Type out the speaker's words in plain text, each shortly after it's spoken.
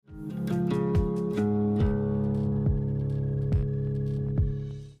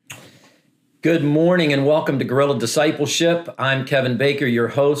Good morning and welcome to Guerrilla Discipleship. I'm Kevin Baker, your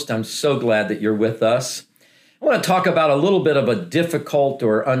host. I'm so glad that you're with us. I want to talk about a little bit of a difficult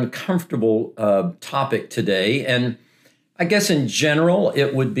or uncomfortable topic today. And I guess in general,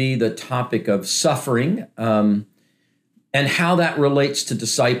 it would be the topic of suffering and how that relates to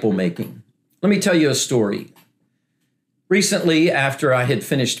disciple making. Let me tell you a story. Recently, after I had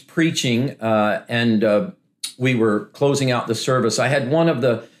finished preaching and we were closing out the service, I had one of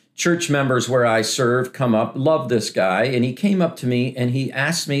the church members where I serve come up, loved this guy, and he came up to me and he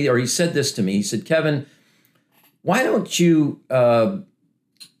asked me, or he said this to me, he said, Kevin, why don't you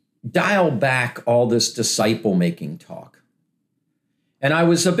dial back all this disciple-making talk? And I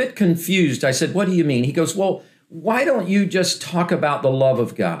was a bit confused. I said, what do you mean? He goes, well, why don't you just talk about the love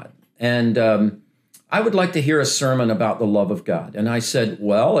of God? And I would like to hear a sermon about the love of God. And I said,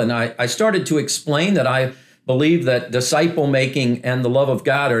 well, and I started to explain that I believe that disciple making and the love of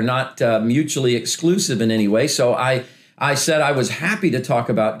God are not mutually exclusive in any way. So I said I was happy to talk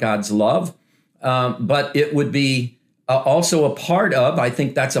about God's love, but it would be also a part of, I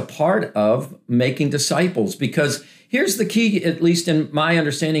think that's a part of making disciples, because here's the key, at least in my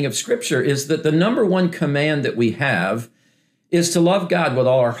understanding of Scripture, is that the number one command that we have is to love God with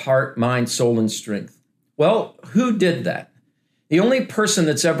all our heart, mind, soul, and strength. Well, who did that? The only person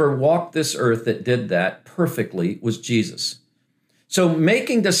that's ever walked this earth that did that perfectly was Jesus. So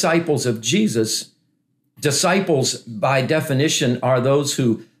making disciples of Jesus, disciples by definition are those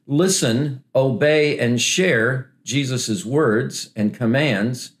who listen, obey, and share Jesus's words and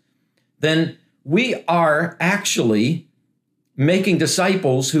commands. Then we are actually making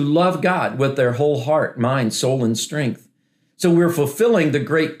disciples who love God with their whole heart, mind, soul, and strength. So we're fulfilling the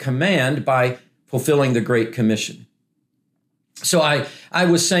great command by fulfilling the great commission. So I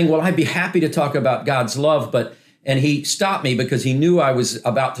was saying, well, I'd be happy to talk about God's love, and he stopped me because he knew I was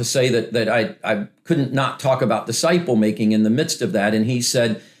about to say that I couldn't not talk about disciple making in the midst of that. And he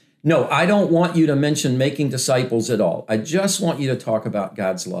said, no, I don't want you to mention making disciples at all. I just want you to talk about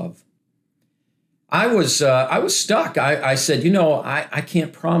God's love. I was stuck. I said, I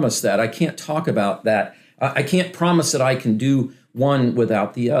can't promise that. I can't talk about that. I can't promise that I can do one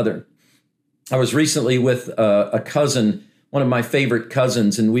without the other. I was recently with a cousin, one of my favorite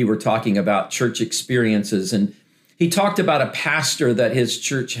cousins, and we were talking about church experiences. And he talked about a pastor that his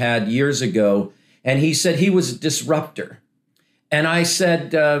church had years ago, and he said he was a disruptor. And I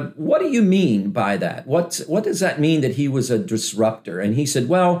said, what do you mean by that? What does that mean that he was a disruptor? And he said,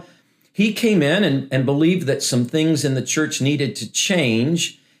 well, he came in and believed that some things in the church needed to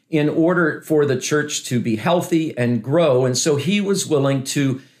change in order for the church to be healthy and grow. And so he was willing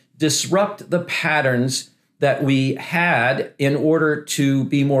to disrupt the patterns that we had in order to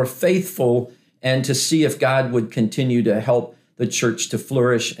be more faithful and to see if God would continue to help the church to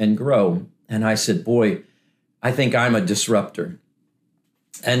flourish and grow. And I said, boy, I think I'm a disruptor.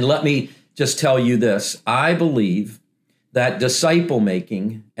 And let me just tell you this. I believe that disciple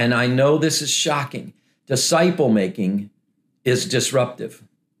making, and I know this is shocking, disciple making is disruptive.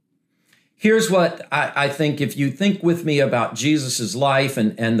 Here's what I think, if you think with me about Jesus's life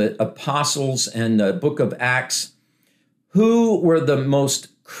and the apostles and the book of Acts, who were the most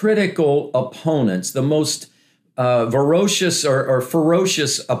critical opponents, the most ferocious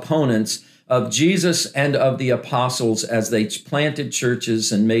opponents of Jesus and of the apostles as they planted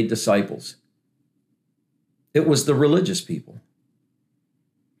churches and made disciples? It was the religious people.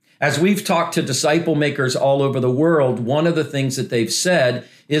 As we've talked to disciple makers all over the world, one of the things that they've said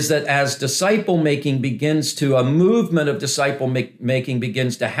is that as disciple making begins to, a movement of disciple making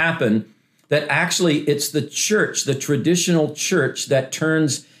begins to happen, that actually it's the church, the traditional church, that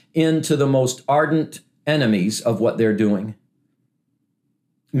turns into the most ardent enemies of what they're doing.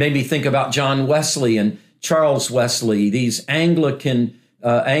 Maybe think about John Wesley and Charles Wesley, these Anglican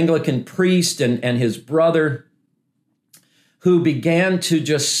priest and his brother, who began to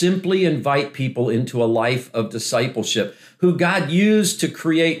just simply invite people into a life of discipleship, who God used to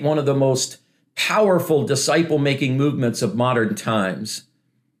create one of the most powerful disciple-making movements of modern times.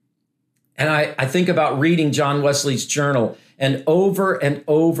 And I think about reading John Wesley's journal, and over and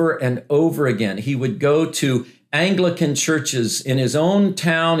over and over again, he would go to Anglican churches in his own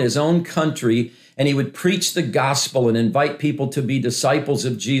town, his own country, and he would preach the gospel and invite people to be disciples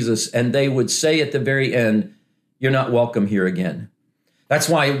of Jesus. And they would say at the very end, "You're not welcome here again." That's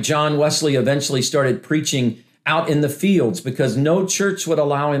why John Wesley eventually started preaching out in the fields, because no church would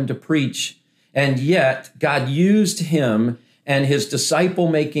allow him to preach. And yet God used him and his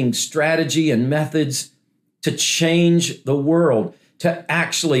disciple-making strategy and methods to change the world, to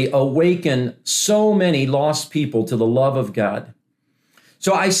actually awaken so many lost people to the love of God.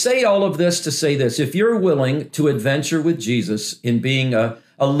 So I say all of this to say this: if you're willing to adventure with Jesus in being a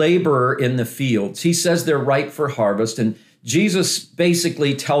laborer in the fields, he says they're ripe for harvest. And Jesus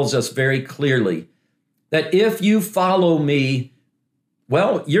basically tells us very clearly that if you follow me,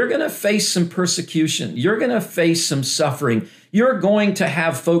 well, you're going to face some persecution. You're going to face some suffering. You're going to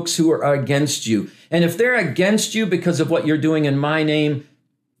have folks who are against you. And if they're against you because of what you're doing in my name,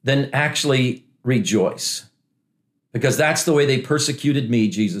 then actually rejoice. Because that's the way they persecuted me,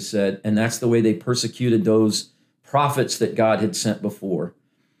 Jesus said, and that's the way they persecuted those prophets that God had sent before.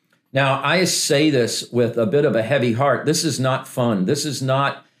 Now, I say this with a bit of a heavy heart. This is not fun. This is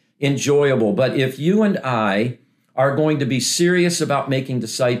not enjoyable. But if you and I are going to be serious about making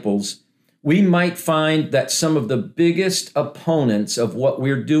disciples, we might find that some of the biggest opponents of what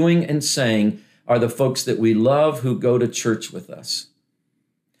we're doing and saying are the folks that we love who go to church with us,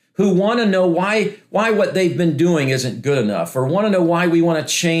 who want to know why what they've been doing isn't good enough, or want to know why we want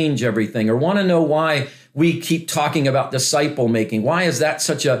to change everything, or want to know why we keep talking about disciple making. Why is that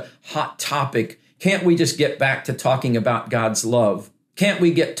such a hot topic? Can't we just get back to talking about God's love? Can't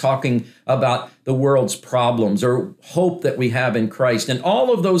we get talking about the world's problems or hope that we have in Christ? And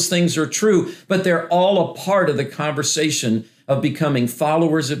all of those things are true, but they're all a part of the conversation of becoming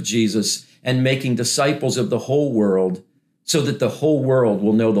followers of Jesus and making disciples of the whole world, so that the whole world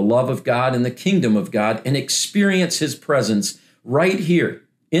will know the love of God and the kingdom of God and experience his presence right here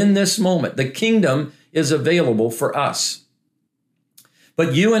in this moment. The kingdom is available for us.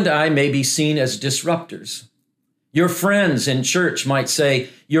 But you and I may be seen as disruptors. Your friends in church might say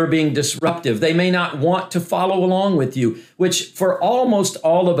you're being disruptive. They may not want to follow along with you, which for almost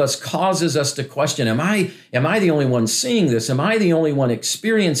all of us causes us to question, am I the only one seeing this? Am I the only one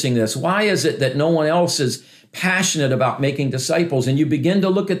experiencing this? Why is it that no one else is passionate about making disciples? And you begin to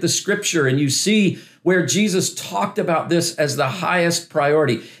look at the scripture and you see where Jesus talked about this as the highest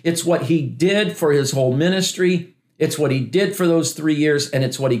priority. It's what he did for his whole ministry. It's what he did for those 3 years. And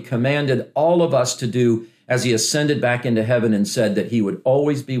it's what he commanded all of us to do as he ascended back into heaven and said that he would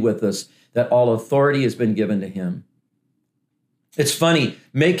always be with us, that all authority has been given to him. It's funny,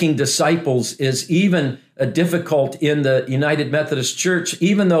 making disciples is even difficult in the United Methodist Church,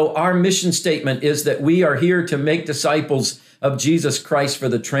 even though our mission statement is that we are here to make disciples of Jesus Christ for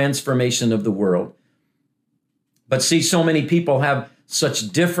the transformation of the world. But see, so many people have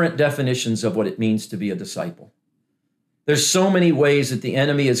such different definitions of what it means to be a disciple. There's so many ways that the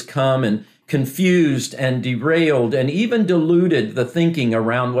enemy has come and confused and derailed and even diluted the thinking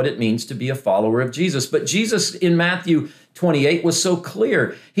around what it means to be a follower of Jesus. But Jesus in Matthew 28 was so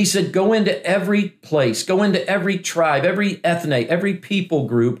clear. He said, go into every place, go into every tribe, every ethne, every people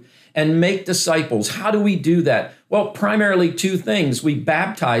group, and make disciples. How do we do that? Well, primarily two things. We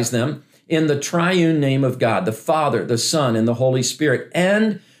baptize them in the triune name of God, the Father, the Son, and the Holy Spirit.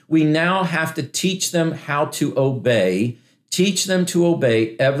 And we now have to teach them how to obey. Teach them to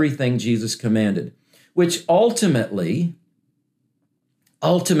obey everything Jesus commanded, which ultimately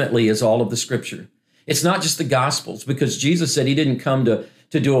is all of the scripture. It's not just the Gospels, because Jesus said he didn't come to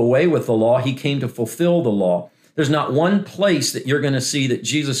do away with the law. He came to fulfill the law. There's not one place that you're going to see that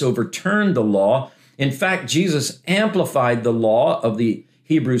Jesus overturned the law. In fact, Jesus amplified the law of the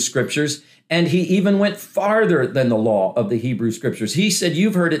Hebrew scriptures, and he even went farther than the law of the Hebrew scriptures. He said,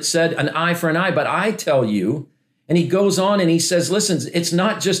 you've heard it said, an eye for an eye, but I tell you. And he goes on and he says, listen, it's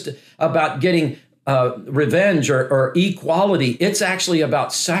not just about getting revenge or equality. It's actually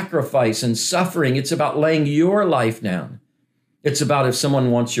about sacrifice and suffering. It's about laying your life down. It's about if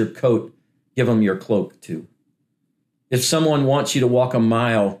someone wants your coat, give them your cloak too. If someone wants you to walk a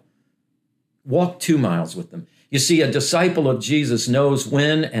mile, walk 2 miles with them. You see, a disciple of Jesus knows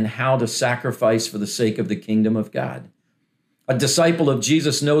when and how to sacrifice for the sake of the kingdom of God. A disciple of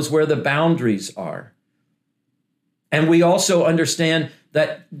Jesus knows where the boundaries are. And we also understand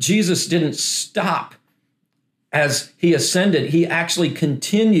that Jesus didn't stop as he ascended. He actually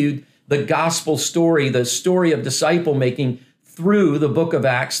continued the gospel story, the story of disciple making through the book of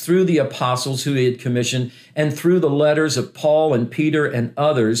Acts, through the apostles who he had commissioned, and through the letters of Paul and Peter and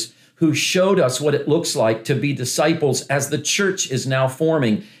others who showed us what it looks like to be disciples as the church is now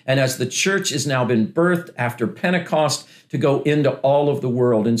forming and as the church has now been birthed after Pentecost to go into all of the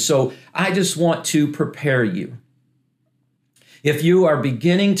world. And so I just want to prepare you. If you are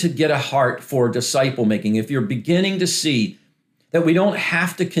beginning to get a heart for disciple making, if you're beginning to see that we don't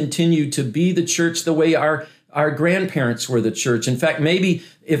have to continue to be the church the way our grandparents were the church. In fact, maybe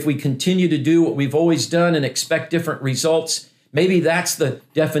if we continue to do what we've always done and expect different results, Maybe that's the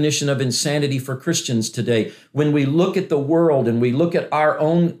definition of insanity for Christians today. When we look at the world and we look at our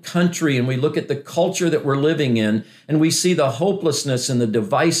own country and we look at the culture that we're living in, and we see the hopelessness and the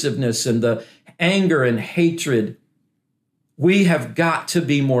divisiveness and the anger and hatred, we have got to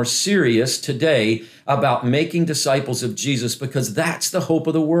be more serious today about making disciples of Jesus, because that's the hope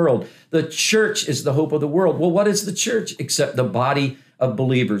of the world. The church is the hope of the world. Well, what is the church except the body of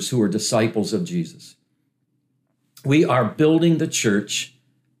believers who are disciples of Jesus? We are building the church,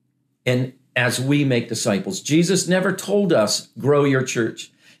 and as we make disciples. Jesus never told us, grow your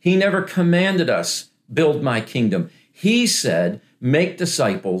church. He never commanded us, build my kingdom. He said, make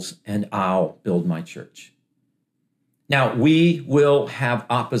disciples and I'll build my church. Now, we will have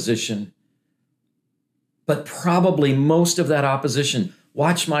opposition, but probably most of that opposition,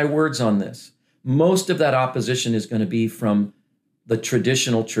 watch my words on this, most of that opposition is going to be from the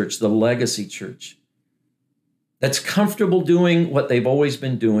traditional church, the legacy church, that's comfortable doing what they've always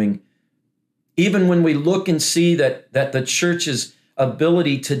been doing. Even when we look and see that the church's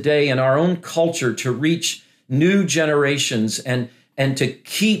ability today in our own culture to reach new generations and to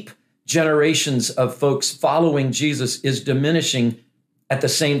keep generations of folks following Jesus is diminishing at the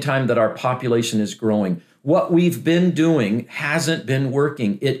same time that our population is growing. What we've been doing hasn't been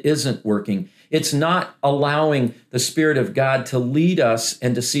working. It isn't working. It's not allowing the Spirit of God to lead us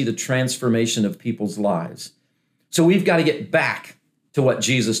and to see the transformation of people's lives. So we've got to get back to what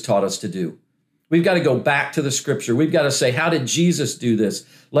Jesus taught us to do. We've got to go back to the scripture. We've got to say, how did Jesus do this?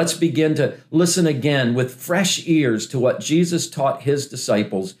 Let's begin to listen again with fresh ears to what Jesus taught his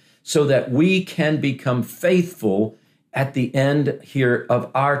disciples so that we can become faithful at the end here of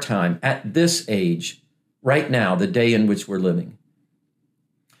our time, at this age, right now, the day in which we're living.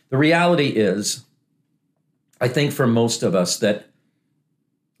 The reality is, I think for most of us, that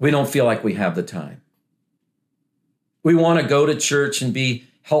we don't feel like we have the time. We want to go to church and be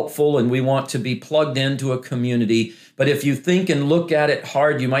helpful, and we want to be plugged into a community. But if you think and look at it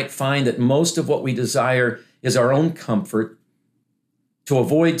hard, you might find that most of what we desire is our own comfort, to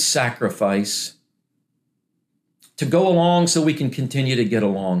avoid sacrifice, to go along so we can continue to get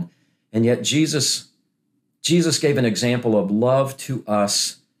along. And yet Jesus gave an example of love to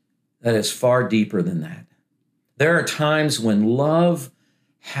us that is far deeper than that. There are times when love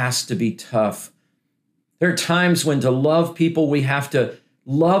has to be tough. There are times when to love people, we have to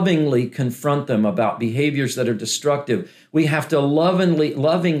lovingly confront them about behaviors that are destructive. We have to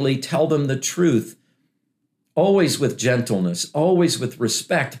lovingly tell them the truth, always with gentleness, always with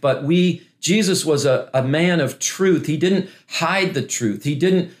respect. But Jesus was a man of truth. He didn't hide the truth. He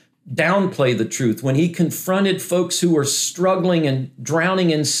didn't downplay the truth. When he confronted folks who were struggling and drowning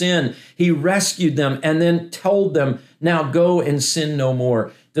in sin, he rescued them and then told them, now go and sin no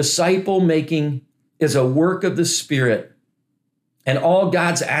more. Disciple making is a work of the Spirit, and all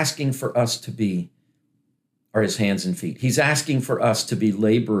God's asking for us to be are his hands and feet. He's asking for us to be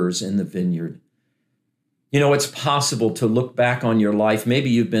laborers in the vineyard. You know, it's possible to look back on your life.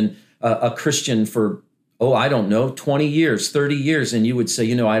 Maybe you've been a Christian for, 20 years, 30 years, and you would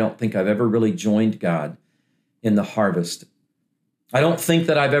say, I don't think I've ever really joined God in the harvest. I don't think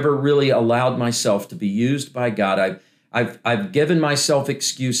that I've ever really allowed myself to be used by God. I've given myself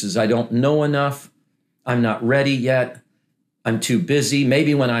excuses. I don't know enough. I'm not ready yet. I'm too busy.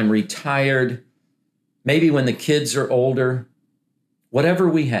 Maybe when I'm retired, maybe when the kids are older, whatever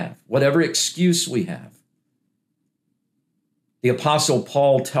we have, whatever excuse we have. The Apostle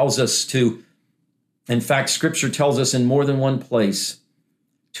Paul tells us to, in fact, Scripture tells us in more than one place,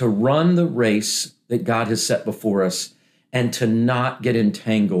 to run the race that God has set before us and to not get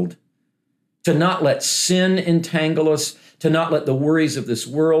entangled, to not let sin entangle us, to not let the worries of this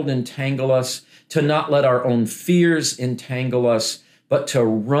world entangle us, to not let our own fears entangle us, but to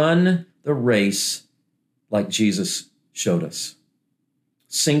run the race like Jesus showed us,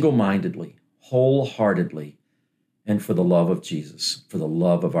 single-mindedly, wholeheartedly, and for the love of Jesus, for the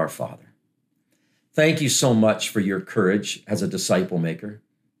love of our Father. Thank you so much for your courage as a disciple maker.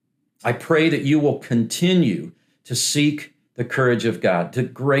 I pray that you will continue to seek the courage of God, the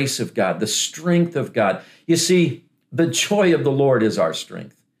grace of God, the strength of God. You see, the joy of the Lord is our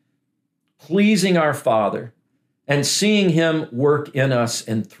strength. Pleasing our Father and seeing him work in us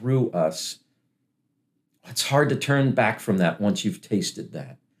and through us. It's hard to turn back from that once you've tasted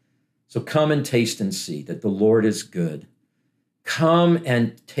that. So come and taste and see that the Lord is good. Come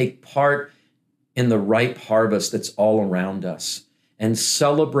and take part in the ripe harvest that's all around us and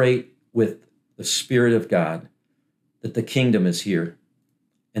celebrate with the Spirit of God that the kingdom is here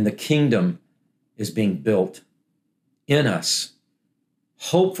and the kingdom is being built in us,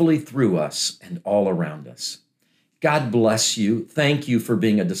 hopefully through us and all around us. God bless you. Thank you for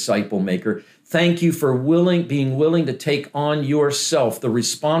being a disciple maker. Thank you for being willing to take on yourself the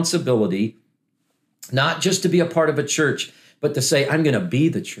responsibility, not just to be a part of a church, but to say, I'm going to be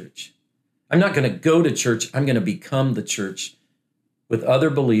the church. I'm not going to go to church. I'm going to become the church. With other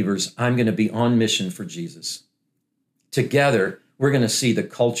believers, I'm going to be on mission for Jesus. Together, we're going to see the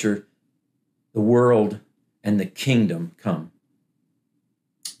culture, the world, and the kingdom come.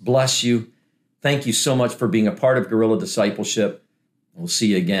 Bless you. Thank you so much for being a part of Guerrilla Discipleship. We'll see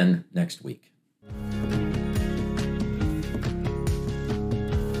you again next week.